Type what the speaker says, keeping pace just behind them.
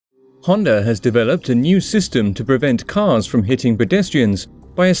Honda has developed a new system to prevent cars from hitting pedestrians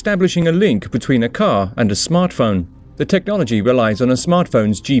by establishing a link between a car and a smartphone. The technology relies on a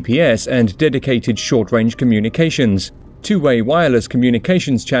smartphone's GPS and dedicated short-range communications, two-way wireless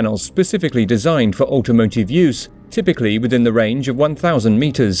communications channels specifically designed for automotive use, typically within the range of 1,000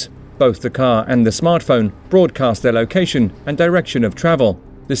 meters. Both the car and the smartphone broadcast their location and direction of travel.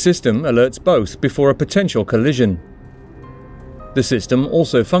 The system alerts both before a potential collision. The system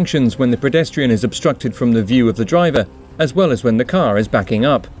also functions when the pedestrian is obstructed from the view of the driver, as well as when the car is backing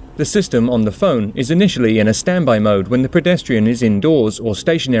up. The system on the phone is initially in a standby mode when the pedestrian is indoors or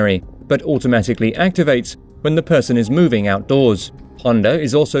stationary, but automatically activates when the person is moving outdoors. Honda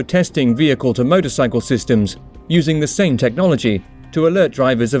is also testing vehicle-to-motorcycle systems using the same technology to alert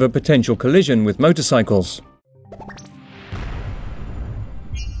drivers of a potential collision with motorcycles.